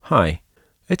Hi,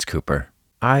 it's Cooper.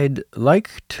 I'd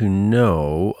like to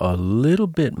know a little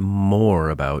bit more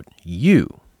about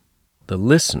you, the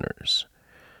listeners.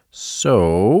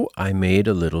 So I made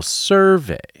a little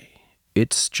survey.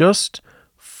 It's just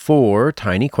 4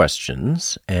 tiny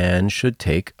questions and should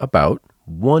take about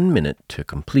 1 minute to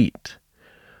complete.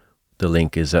 The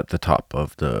link is at the top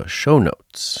of the show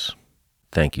notes.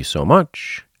 Thank you so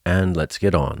much, and let's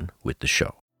get on with the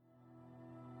show.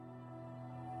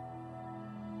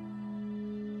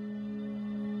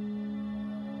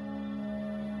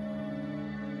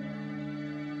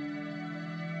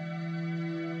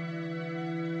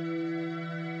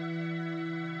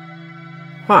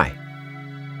 Hi,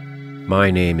 my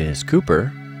name is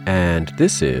Cooper, and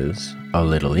this is A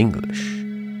Little English.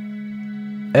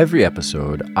 Every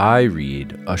episode, I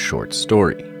read a short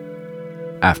story.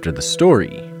 After the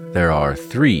story, there are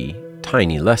 3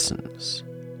 tiny lessons.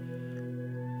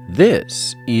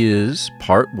 This is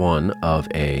part 1 of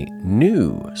a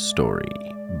new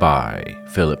story by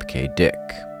Philip K. Dick.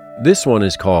 This one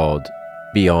is called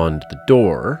Beyond the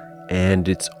Door, and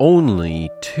it's only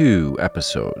 2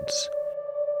 episodes.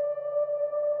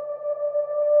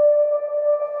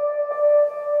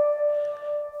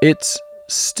 It's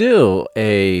still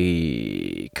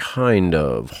a kind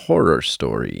of horror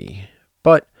story,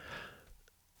 but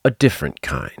a different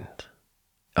kind.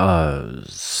 A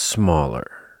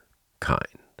smaller kind.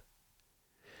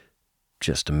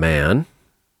 Just a man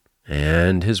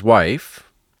and his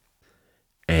wife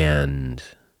and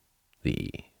the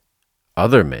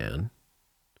other man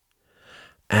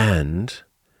and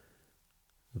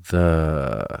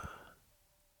the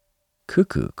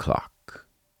cuckoo clock.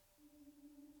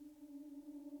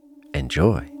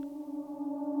 Enjoy.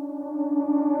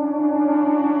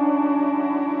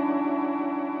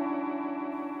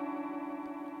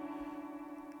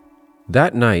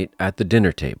 That night at the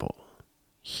dinner table,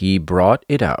 he brought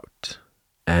it out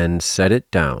and set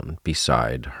it down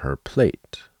beside her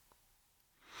plate.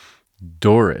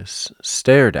 Doris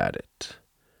stared at it,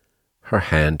 her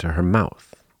hand to her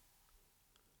mouth.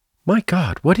 My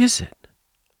God, what is it?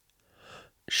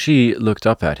 She looked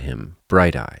up at him,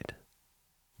 bright-eyed.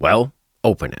 Well,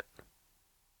 open it.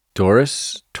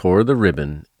 Doris tore the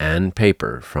ribbon and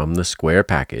paper from the square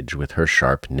package with her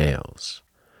sharp nails,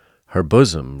 her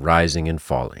bosom rising and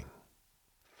falling.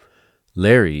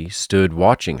 Larry stood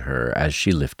watching her as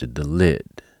she lifted the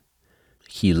lid.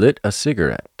 He lit a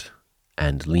cigarette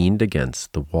and leaned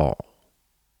against the wall.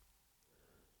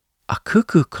 A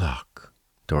cuckoo clock,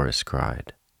 Doris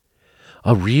cried.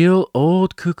 A real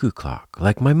old cuckoo clock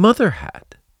like my mother had.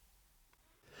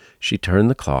 She turned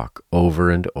the clock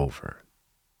over and over.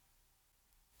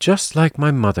 Just like my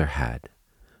mother had,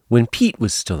 when Pete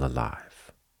was still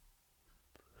alive.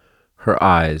 Her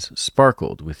eyes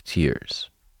sparkled with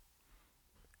tears.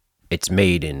 It's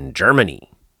made in Germany,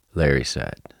 Larry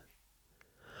said.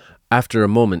 After a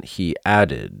moment he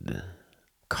added,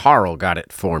 Carl got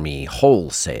it for me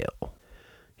wholesale.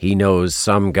 He knows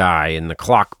some guy in the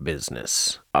clock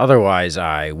business. Otherwise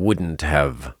I wouldn't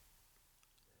have...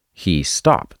 He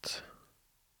stopped.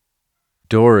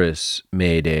 Doris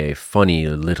made a funny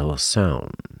little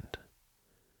sound.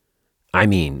 I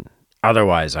mean,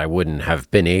 otherwise I wouldn't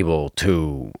have been able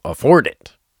to afford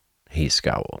it, he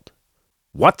scowled.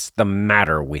 What's the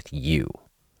matter with you?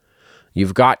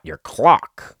 You've got your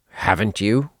clock, haven't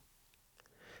you?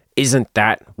 Isn't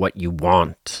that what you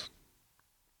want?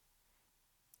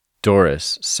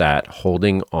 Doris sat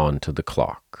holding on to the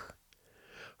clock.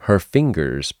 Her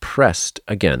fingers pressed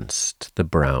against the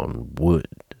brown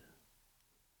wood.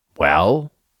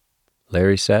 Well,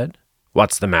 Larry said,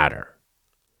 what's the matter?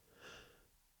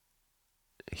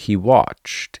 He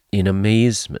watched in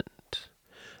amazement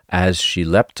as she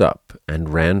leapt up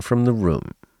and ran from the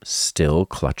room, still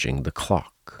clutching the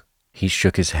clock. He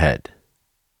shook his head.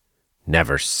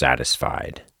 Never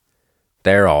satisfied.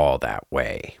 They're all that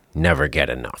way. Never get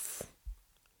enough.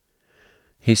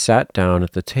 He sat down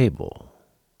at the table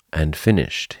and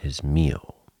finished his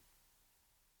meal.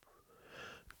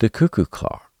 The cuckoo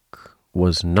clock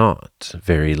was not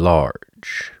very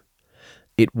large.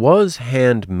 It was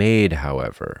handmade,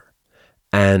 however,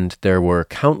 and there were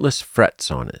countless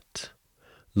frets on it,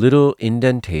 little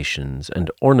indentations and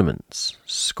ornaments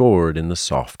scored in the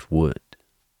soft wood.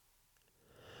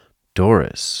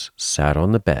 Doris sat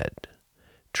on the bed,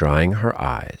 drying her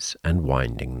eyes and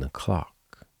winding the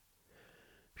clock.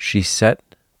 She set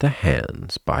the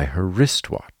hands by her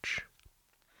wristwatch.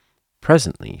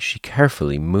 Presently, she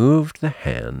carefully moved the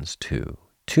hands to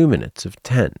 2 minutes of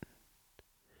 10.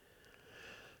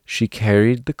 She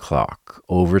carried the clock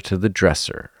over to the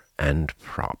dresser and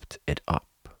propped it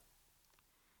up.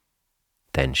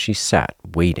 Then she sat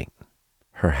waiting,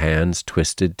 her hands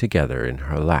twisted together in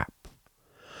her lap,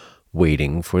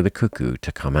 waiting for the cuckoo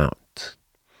to come out,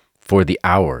 for the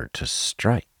hour to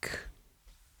strike.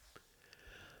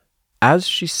 As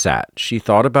she sat, she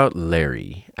thought about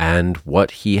Larry and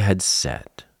what he had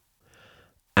said,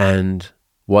 and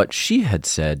what she had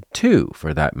said too,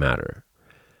 for that matter.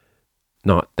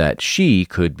 Not that she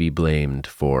could be blamed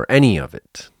for any of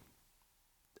it.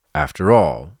 After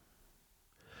all,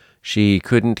 she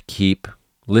couldn't keep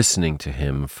listening to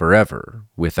him forever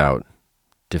without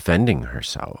defending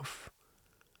herself.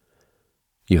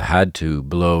 You had to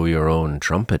blow your own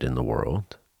trumpet in the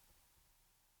world.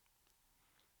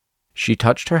 She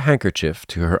touched her handkerchief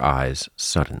to her eyes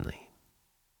suddenly.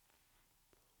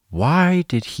 Why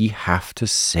did he have to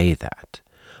say that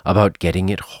about getting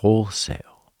it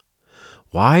wholesale?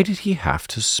 Why did he have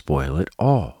to spoil it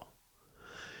all?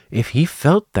 If he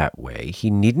felt that way, he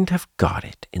needn't have got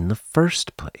it in the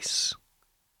first place.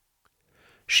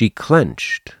 She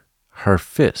clenched her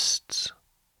fists.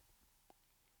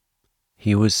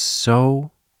 He was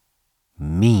so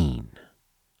mean.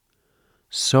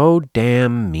 So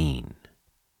damn mean.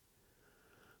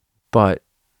 But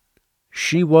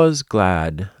she was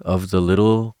glad of the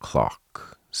little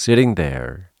clock sitting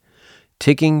there,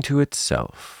 ticking to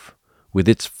itself with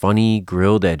its funny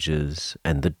grilled edges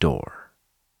and the door.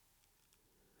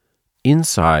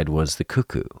 Inside was the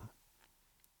cuckoo,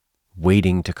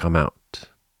 waiting to come out.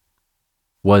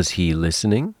 Was he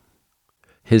listening?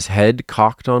 His head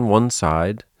cocked on one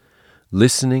side,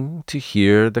 listening to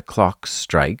hear the clock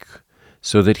strike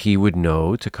so that he would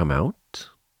know to come out?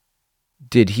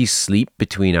 Did he sleep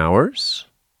between hours?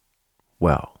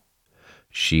 Well,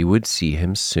 she would see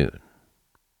him soon.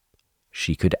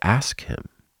 She could ask him.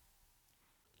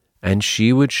 And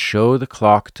she would show the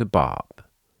clock to Bob.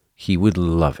 He would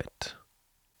love it.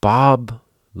 Bob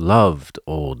loved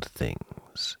old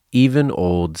things, even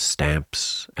old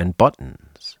stamps and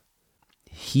buttons.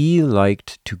 He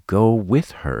liked to go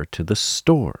with her to the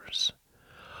stores.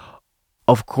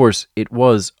 Of course, it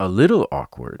was a little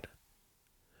awkward,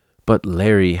 but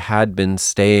Larry had been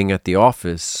staying at the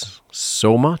office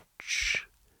so much,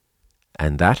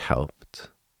 and that helped.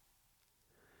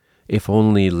 If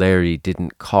only Larry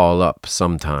didn't call up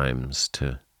sometimes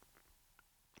to...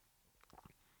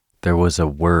 There was a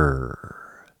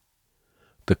whir.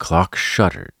 The clock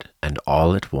shuddered, and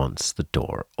all at once the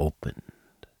door opened.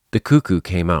 The cuckoo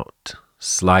came out,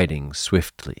 sliding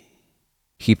swiftly.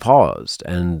 He paused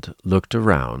and looked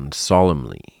around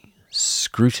solemnly,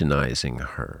 scrutinizing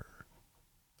her.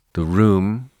 The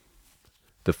room,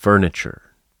 the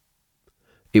furniture.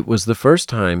 It was the first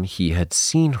time he had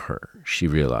seen her, she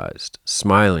realized,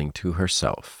 smiling to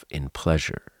herself in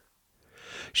pleasure.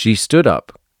 She stood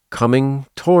up, coming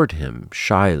toward him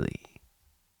shyly.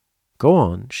 "Go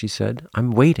on," she said.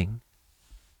 "I'm waiting."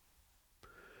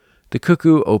 The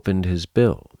cuckoo opened his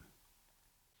bill.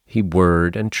 He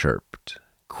whirred and chirped,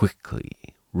 quickly,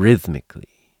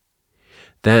 rhythmically.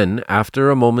 Then, after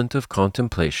a moment of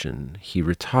contemplation, he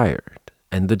retired,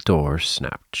 and the door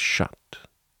snapped shut.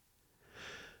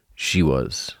 She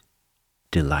was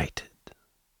delighted.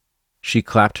 She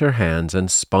clapped her hands and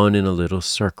spun in a little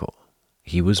circle.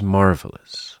 He was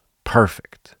marvelous,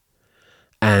 perfect.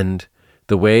 And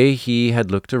the way he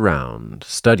had looked around,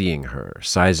 studying her,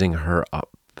 sizing her up,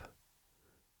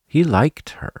 he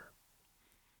liked her.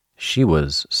 She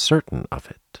was certain of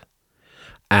it.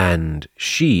 And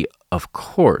she, of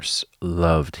course,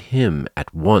 loved him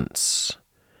at once,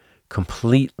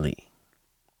 completely.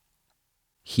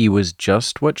 He was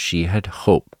just what she had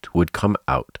hoped would come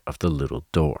out of the little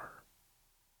door.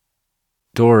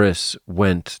 Doris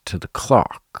went to the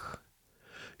clock.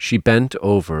 She bent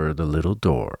over the little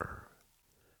door,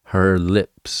 her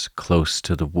lips close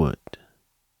to the wood.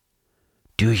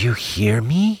 "Do you hear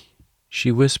me?"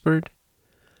 she whispered.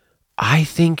 "I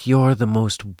think you're the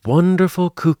most wonderful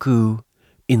cuckoo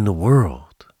in the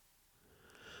world."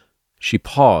 She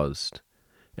paused,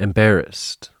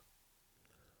 embarrassed.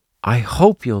 "I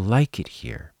hope you'll like it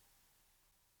here."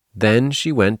 Then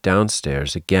she went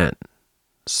downstairs again,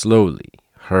 slowly,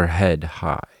 her head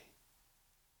high.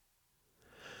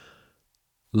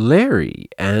 Larry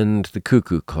and the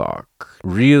cuckoo clock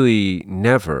really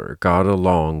never got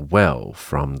along well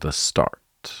from the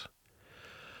start.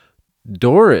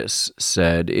 Doris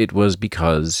said it was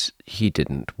because he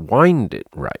didn't wind it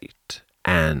right,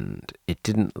 and it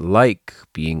didn't like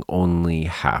being only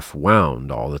half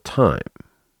wound all the time.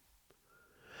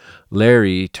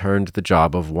 Larry turned the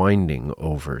job of winding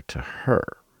over to her.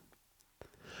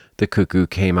 The cuckoo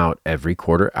came out every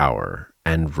quarter hour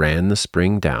and ran the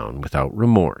spring down without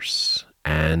remorse,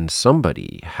 and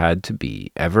somebody had to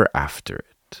be ever after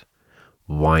it,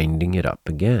 winding it up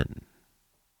again.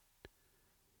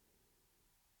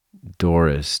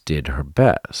 Doris did her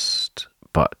best,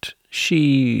 but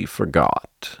she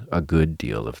forgot a good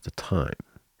deal of the time.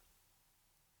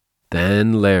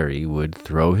 Then Larry would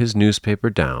throw his newspaper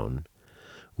down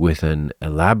with an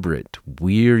elaborate,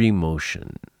 weary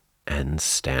motion and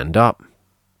stand up.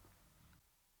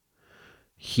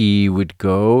 He would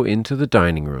go into the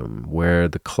dining room where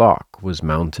the clock was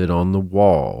mounted on the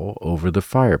wall over the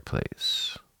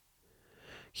fireplace.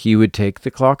 He would take the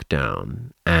clock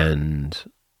down and,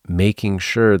 making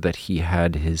sure that he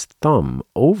had his thumb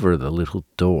over the little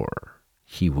door,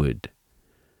 he would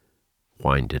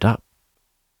wind it up.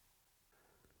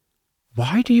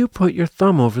 "Why do you put your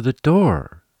thumb over the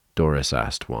door?" Doris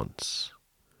asked once.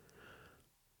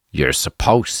 "You're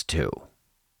supposed to."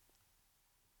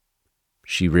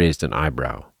 She raised an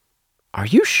eyebrow. "Are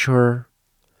you sure?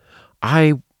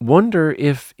 I wonder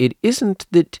if it isn't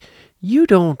that you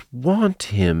don't want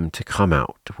him to come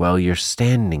out while you're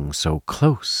standing so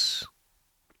close."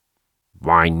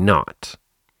 "Why not?"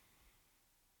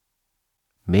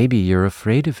 "Maybe you're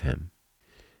afraid of him."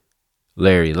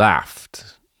 Larry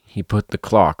laughed. He put the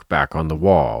clock back on the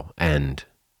wall and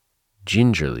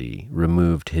gingerly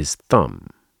removed his thumb.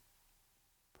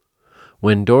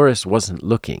 When Doris wasn't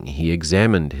looking, he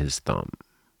examined his thumb.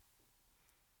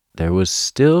 There was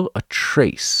still a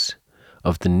trace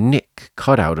of the nick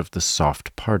cut out of the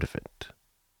soft part of it.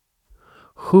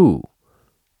 Who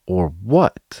or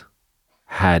what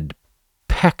had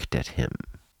pecked at him?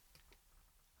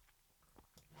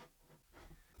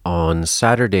 On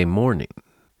Saturday morning,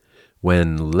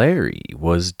 when Larry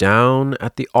was down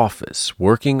at the office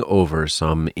working over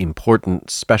some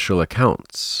important special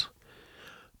accounts,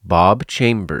 Bob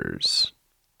Chambers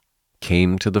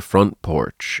came to the front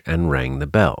porch and rang the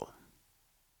bell.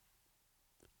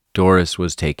 Doris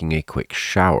was taking a quick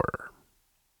shower.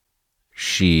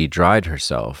 She dried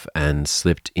herself and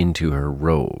slipped into her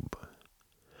robe.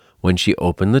 When she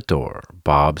opened the door,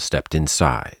 Bob stepped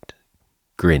inside,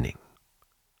 grinning.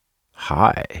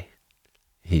 "Hi,"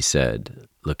 he said,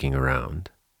 looking around.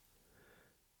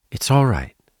 "It's all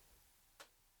right.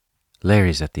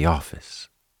 Larry's at the office."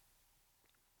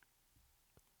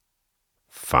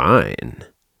 "Fine."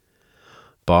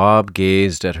 Bob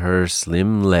gazed at her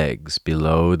slim legs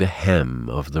below the hem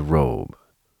of the robe.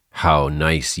 "How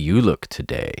nice you look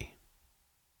today."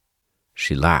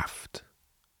 She laughed.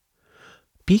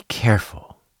 "Be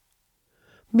careful.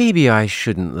 Maybe I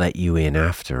shouldn't let you in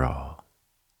after all."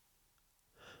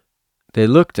 They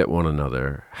looked at one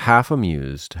another, half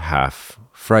amused, half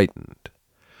frightened.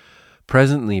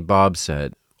 Presently Bob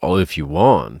said, "Oh, if you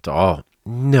want, I'll—"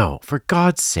 "No, for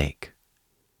God's sake."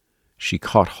 She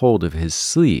caught hold of his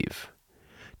sleeve.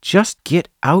 "Just get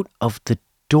out of the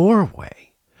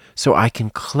doorway so I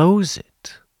can close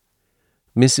it.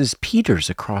 Mrs. Peters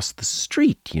across the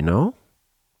street, you know."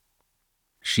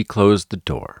 She closed the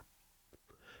door.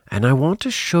 "And I want to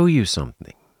show you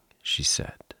something," she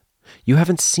said. "You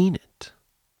haven't seen it."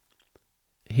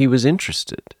 He was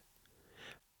interested.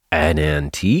 "An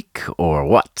antique or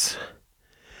what?"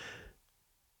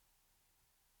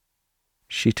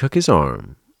 She took his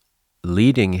arm,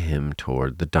 leading him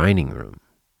toward the dining room.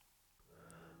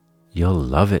 "You'll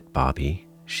love it, Bobby,"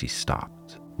 she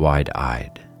stopped,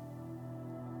 wide-eyed.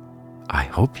 "I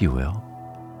hope you will.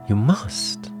 You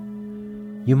must.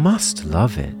 You must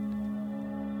love it.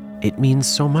 It means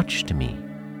so much to me.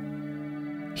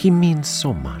 He means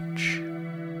so much."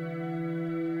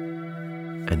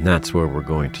 And that's where we're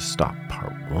going to stop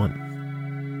part 1.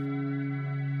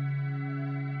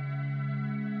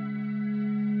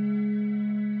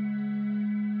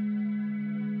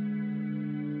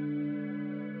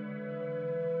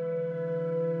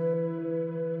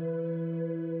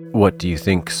 What do you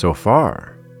think so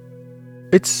far?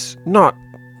 It's not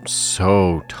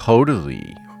so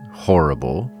totally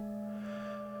horrible.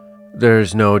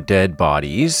 There's no dead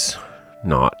bodies.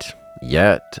 Not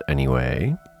yet,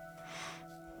 anyway.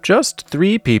 Just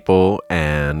 3 people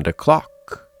and a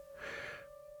clock.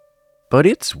 But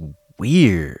it's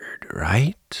weird,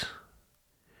 right?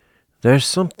 There's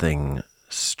something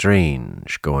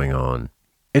strange going on.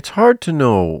 It's hard to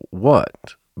know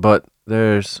what, but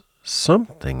there's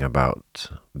something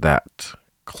about that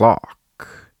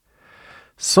clock.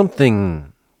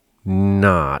 Something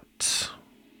not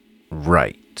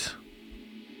right.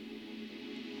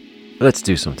 Let's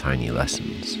do some tiny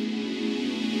lessons.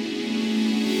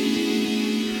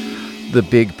 The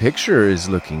big picture is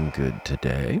looking good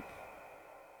today.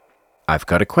 I've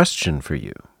got a question for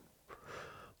you.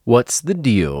 What's the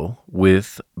deal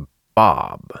with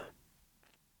Bob?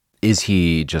 Is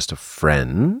he just a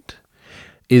friend?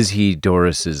 Is he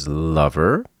Doris's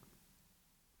lover?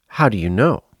 How do you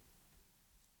know?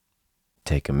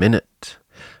 Take a minute.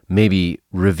 Maybe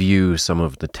review some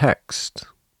of the text.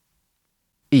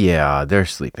 Yeah, they're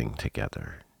sleeping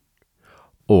together.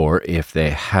 Or if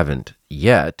they haven't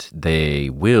yet, they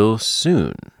will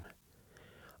soon.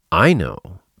 I know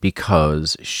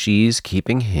because she's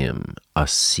keeping him a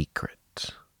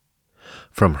secret.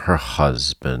 From her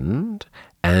husband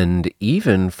and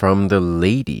even from the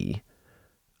lady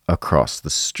across the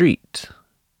street.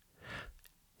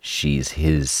 She's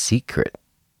his secret.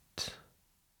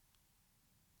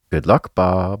 Good luck,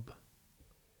 Bob.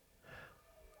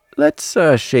 Let's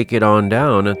shake it on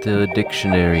down at the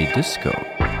dictionary disco.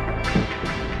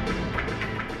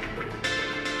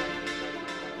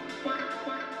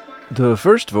 The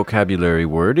first vocabulary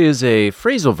word is a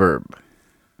phrasal verb,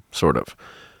 sort of.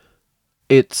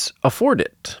 It's afford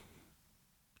it.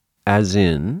 As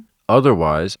in,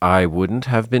 otherwise I wouldn't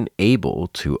have been able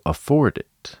to afford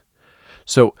it.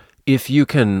 So if you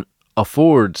can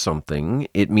afford something,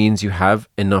 it means you have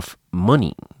enough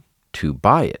money to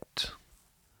buy it.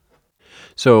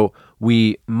 So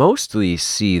we mostly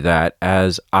see that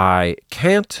as I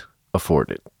can't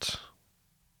afford it.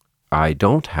 I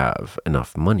don't have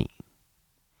enough money.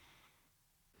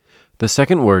 The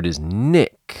second word is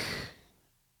nick,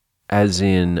 as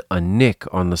in a nick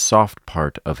on the soft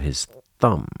part of his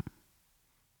thumb.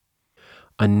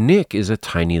 A nick is a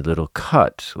tiny little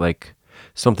cut, like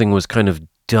something was kind of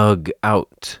dug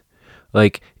out.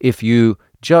 Like if you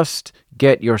just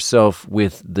get yourself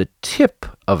with the tip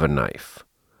of a knife,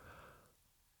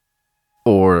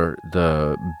 or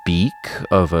the beak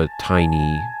of a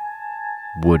tiny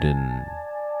wooden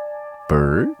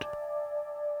bird.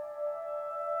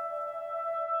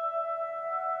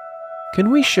 Can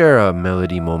we share a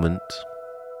melody moment?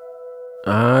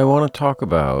 I want to talk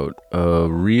about a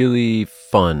really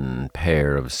fun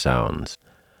pair of sounds.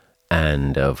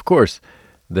 And of course,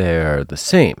 they're the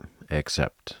same,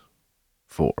 except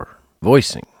for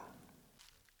voicing.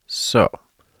 So,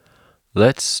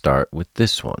 let's start with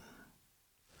this one.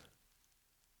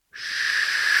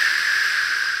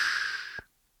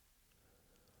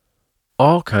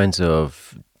 All kinds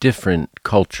of different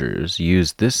cultures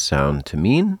use this sound to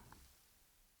mean,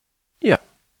 yeah,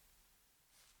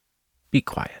 be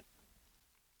quiet.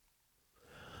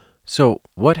 So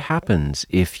what happens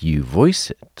if you voice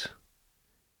it?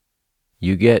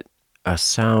 You get a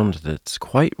sound that's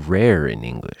quite rare in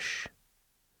English.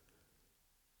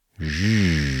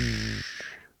 Zh.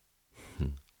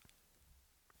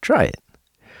 Try it.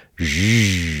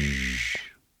 Zh.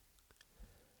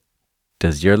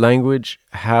 Does your language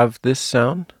have this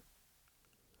sound?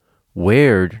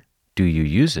 Where do you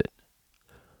use it?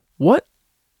 What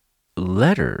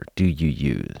letter do you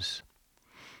use?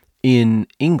 In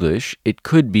English, it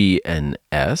could be an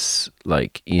S,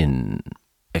 like in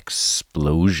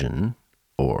explosion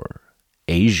or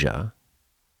Asia,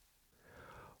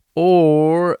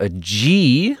 or a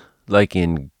G, like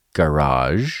in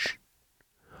garage,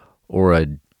 or a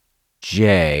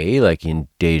J, like in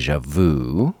déjà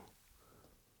vu,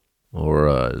 or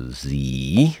a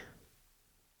Z,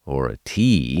 or a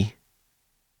T,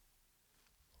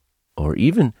 or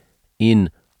even in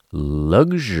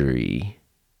luxury,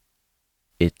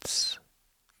 it's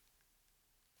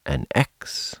an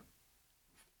X.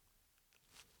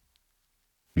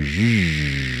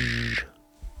 Zh.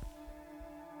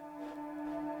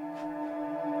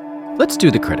 Let's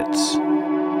do the credits.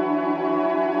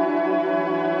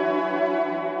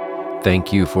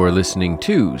 Thank you for listening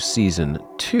to Season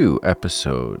 2,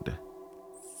 Episode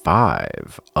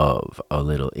 5 of A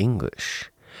Little English.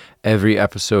 Every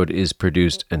episode is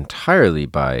produced entirely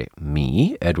by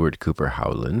me, Edward Cooper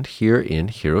Howland, here in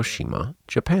Hiroshima,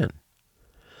 Japan.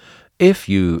 If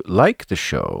you like the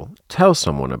show, tell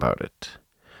someone about it.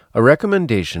 A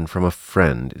recommendation from a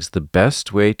friend is the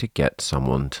best way to get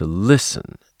someone to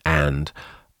listen, and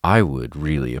I would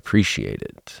really appreciate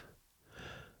it.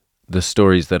 The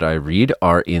stories that I read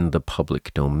are in the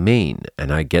public domain,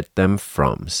 and I get them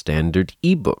from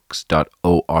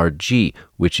standardebooks.org,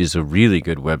 which is a really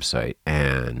good website,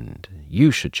 and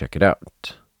you should check it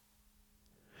out.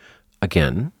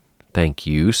 Again, thank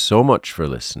you so much for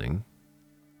listening.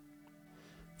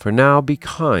 For now, be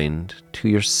kind to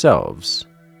yourselves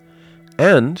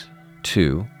and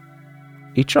to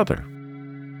each other.